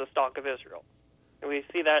into the stock of Israel. And we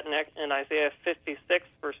see that in Isaiah 56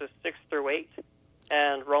 verses 6 through 8,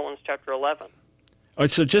 and Romans chapter 11. All right.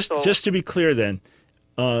 So just to be clear, then,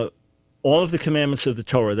 all of the commandments of the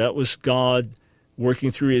Torah, that was God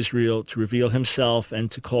working through Israel to reveal Himself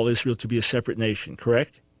and to call Israel to be a separate nation,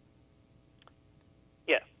 correct?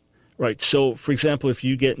 Yes. Right. So, for example, if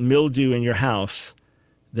you get mildew in your house,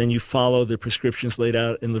 then you follow the prescriptions laid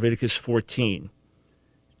out in Leviticus 14.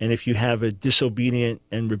 And if you have a disobedient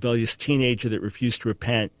and rebellious teenager that refused to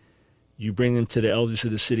repent, you bring them to the elders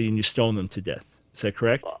of the city and you stone them to death. Is that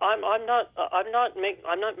correct? I'm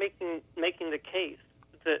not making the case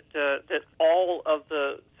that all of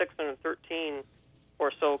the 613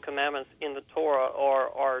 or so commandments in the Torah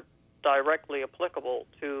are directly applicable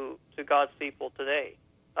to God's people today.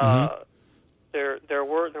 Mm-hmm. There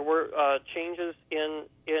were changes in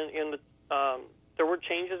the there were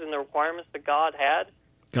changes in the requirements that God had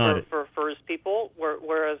for His people,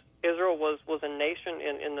 whereas Israel was a nation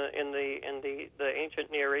in the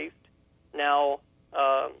ancient Near East. Now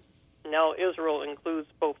Israel includes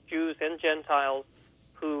both Jews and Gentiles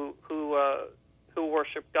who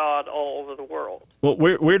worship God all over the world. Well,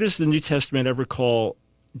 where does the New Testament ever call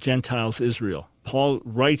Gentiles Israel? Paul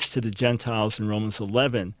writes to the Gentiles in Romans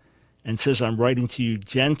 11 and says, I'm writing to you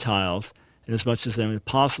Gentiles, inasmuch as I'm an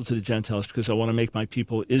apostle to the Gentiles, because I want to make my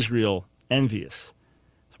people Israel envious.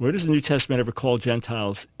 So where does the New Testament ever call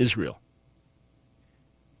Gentiles Israel?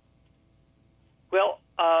 Well,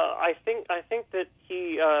 I think that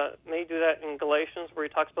he may do that in Galatians, where he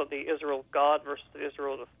talks about the Israel of God versus the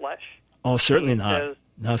Israel of the flesh. Oh, certainly not.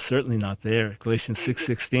 No, certainly not there. Galatians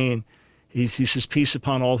 6:16. He says, peace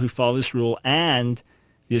upon all who follow this rule and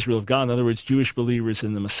the Israel of God. In other words, Jewish believers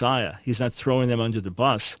in the Messiah. He's not throwing them under the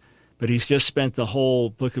bus, but he's just spent the whole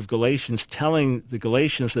book of Galatians telling the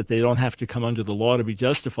Galatians that they don't have to come under the law to be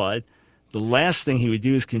justified. The last thing he would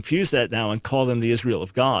do is confuse that now and call them the Israel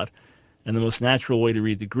of God. And the most natural way to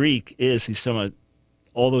read the Greek is he's talking about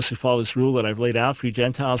all those who follow this rule that I've laid out for you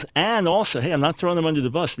Gentiles, and also, hey, I'm not throwing them under the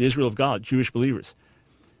bus, the Israel of God, Jewish believers.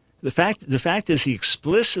 The fact is he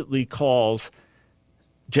explicitly calls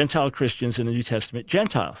Gentile Christians in the New Testament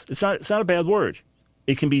Gentiles. It's not a bad word.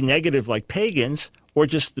 It can be negative like pagans or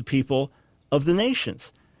just the people of the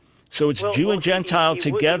nations. So it's Jew and Gentile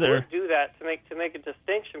together. He would do that to make a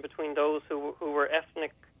distinction between those who were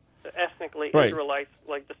ethnically right. Israelites,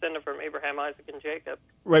 like descended from Abraham, Isaac, and Jacob.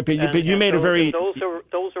 Right, but you made a very those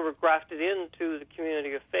who were grafted into the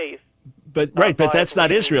community of faith. But that's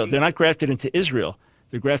not Israel. They're not grafted into Israel.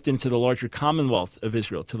 They're grafted into the larger commonwealth of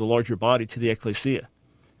Israel, to the larger body, to the ecclesia.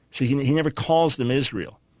 So he never calls them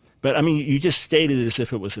Israel. But, I mean, you just stated it as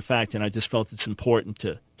if it was a fact, and I just felt it's important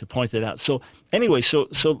to point that out. So anyway, so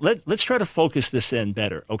let's try to focus this in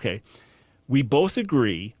better, okay? We both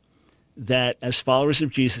agree that as followers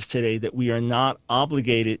of Jesus today, that we are not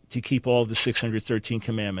obligated to keep all of the 613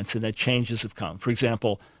 commandments, and that changes have come. For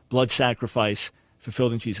example, blood sacrifice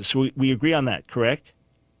fulfilled in Jesus. So we agree on that, correct?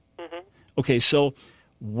 Mm-hmm. Okay, so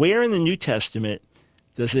where in the New Testament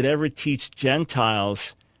does it ever teach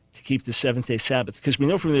Gentiles to keep the seventh-day Sabbath? Because we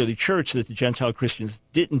know from the early church that the Gentile Christians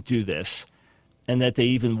didn't do this, and that they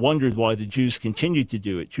even wondered why the Jews continued to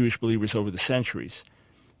do it, Jewish believers over the centuries.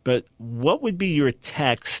 But what would be your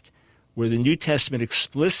text where the New Testament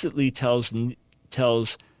explicitly tells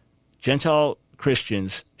Gentile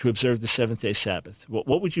Christians to observe the seventh-day Sabbath?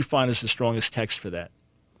 What would you find as the strongest text for that?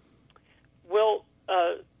 Well,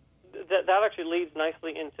 that actually leads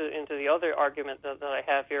nicely into the other argument that I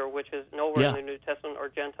have here, which is nowhere in the New Testament are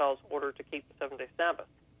Gentiles ordered to keep the seventh-day Sabbath.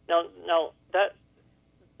 Now that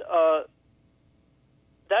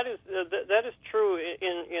is true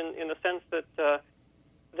in the sense that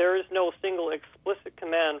there is no single explicit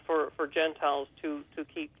command for Gentiles to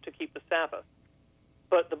keep the Sabbath.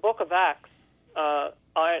 But the Book of Acts,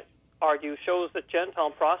 I argue, shows that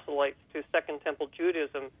Gentile proselytes to Second Temple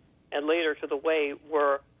Judaism and later to the Way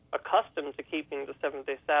were accustomed to keeping the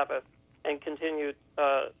seventh-day Sabbath and continued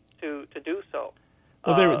to do so.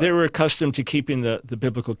 Well, they were accustomed to keeping the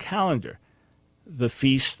biblical calendar, the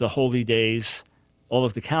feasts, the holy days, all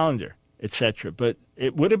of the calendar, etc. But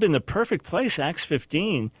it would have been the perfect place, Acts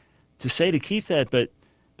 15, to say to keep that, but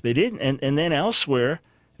they didn't. And then elsewhere,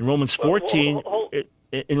 in Romans 14,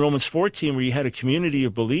 in Romans 14, where you had a community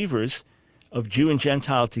of believers, of Jew and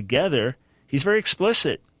Gentile together, he's very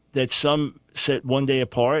explicit that some set one day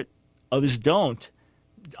apart, others don't.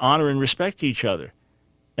 honor and respect each other.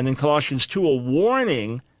 And then Colossians 2, a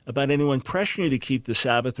warning about anyone pressuring you to keep the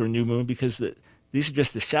Sabbath or new moon, because these are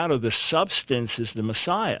just the shadow. The substance is the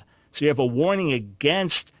Messiah. So you have a warning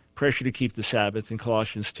against pressure to keep the Sabbath in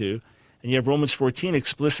Colossians 2. And you have Romans 14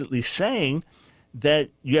 explicitly saying that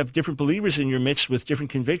you have different believers in your midst with different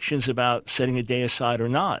convictions about setting a day aside or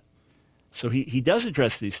not. So he does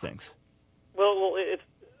address these things. Well, it's,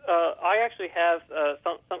 I actually have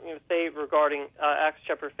something to say regarding Acts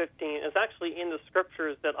chapter 15. It's actually in the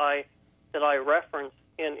scriptures that I reference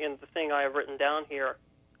in the thing I have written down here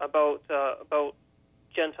about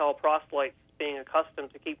Gentile proselytes being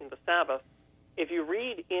accustomed to keeping the Sabbath. If you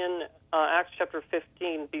read in Acts chapter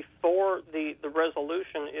 15, before the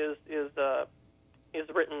resolution is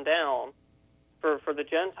written down for the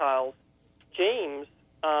Gentiles, James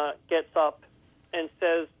gets up and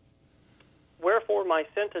says, "Wherefore my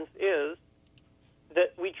sentence is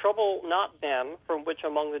that we trouble not them from which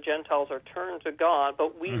among the Gentiles are turned to God,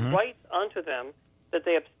 but we write unto them that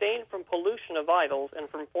they abstain from pollution of idols and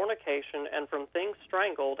from fornication and from things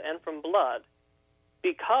strangled and from blood,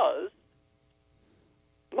 because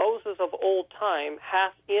Moses of old time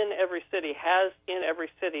has in every city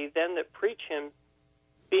them that preach him,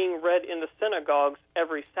 being read in the synagogues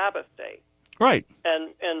every Sabbath day." Right.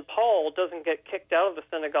 And Paul doesn't get kicked out of the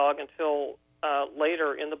synagogue until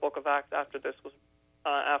later in the book of Acts,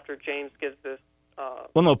 after James gives this.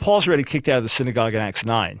 Well, no, Paul's already kicked out of the synagogue in Acts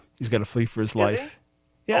 9. He's got to flee for his life.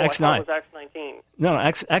 Yeah, Acts 9. I thought it was Acts 19. No,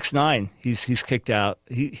 Acts 9. He's kicked out.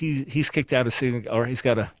 He's kicked out of synagogue, or he's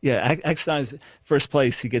got to. Yeah, Acts 9 is first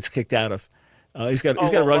place he gets kicked out of. He's got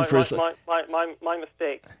to run for his life. My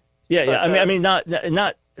mistake. Yeah, but, yeah. I mean,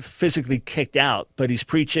 not physically kicked out, but he's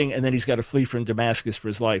preaching, and then he's got to flee from Damascus for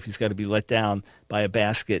his life. He's got to be let down by a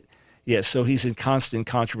basket. Yeah, so he's in constant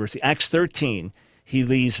controversy. Acts 13, he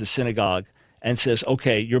leaves the synagogue and says,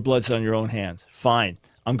 "Okay, your blood's on your own hands. Fine,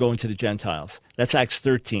 I'm going to the Gentiles." That's Acts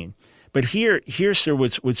 13. But here, sir,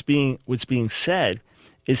 what's being said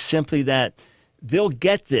is simply that they'll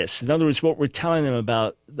get this. In other words, what we're telling them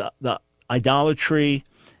about the idolatry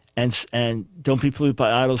and don't be polluted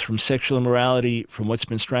by idols, from sexual immorality, from what's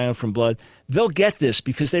been strangled, from blood. They'll get this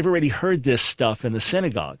because they've already heard this stuff in the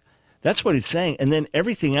synagogue. That's what it's saying. And then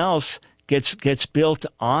everything else gets built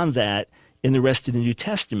on that in the rest of the New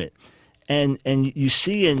Testament. And you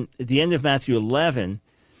see at the end of Matthew 11,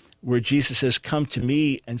 where Jesus says, "Come to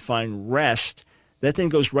me and find rest." That then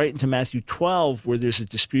goes right into Matthew 12, where there's a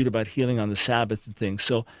dispute about healing on the Sabbath and things.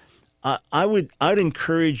 So I would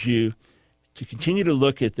encourage you to continue to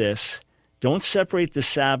look at this. Don't separate the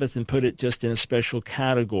Sabbath and put it just in a special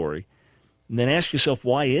category. And then ask yourself,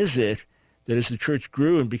 why is it that as the church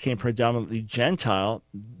grew and became predominantly Gentile,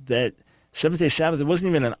 that Seventh-day Sabbath, it wasn't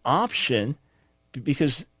even an option,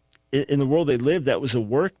 because in the world they lived, that was a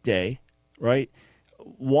work day, right?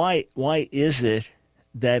 Why is it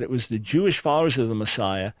that it was the Jewish followers of the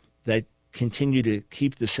Messiah that continued to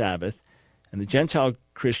keep the Sabbath, and the Gentile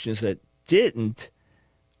Christians that didn't?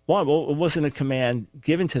 Why? Well, it wasn't a command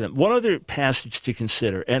given to them. One other passage to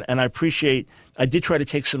consider, and I appreciate, I did try to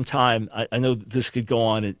take some time. I know this could go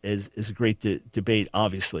on as a great debate,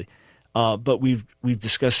 obviously, but we've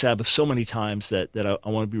discussed Sabbath so many times that I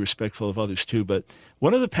want to be respectful of others too. But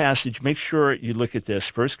one other passage, make sure you look at this,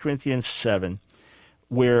 1 Corinthians 7,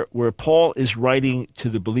 where Paul is writing to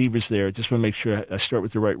the believers there. I just want to make sure I start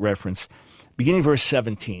with the right reference. Beginning verse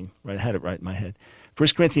 17, right? I had it right in my head.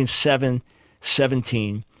 1 Corinthians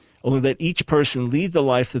 7:17. "Only that each person lead the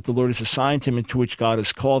life that the Lord has assigned him and to which God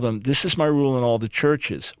has called him. This is my rule in all the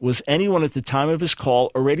churches. Was anyone at the time of his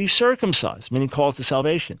call already circumcised," meaning called to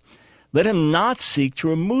salvation, "let him not seek to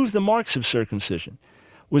remove the marks of circumcision.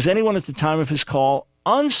 Was anyone at the time of his call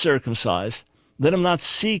uncircumcised, let him not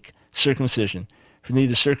seek circumcision. For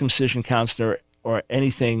neither circumcision counts or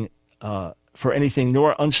anything for anything,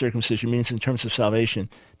 nor uncircumcision," means in terms of salvation,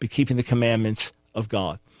 but keeping the commandments of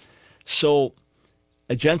God. So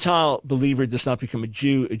a Gentile believer does not become a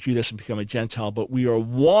Jew doesn't become a Gentile, but we are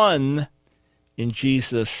one in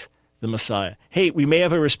Jesus, the Messiah. Hey, we may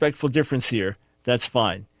have a respectful difference here. That's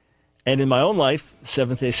fine. And in my own life,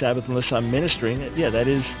 Seventh-day Sabbath, unless I'm ministering, yeah, that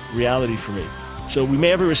is reality for me. So we may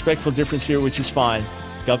have a respectful difference here, which is fine.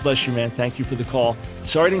 God bless you, man. Thank you for the call.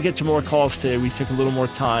 Sorry I didn't get to more calls today. We took a little more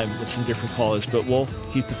time with some different callers, but we'll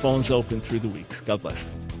keep the phones open through the weeks. God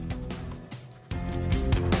bless.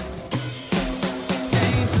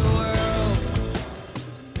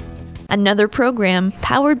 Another program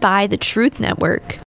powered by the Truth Network.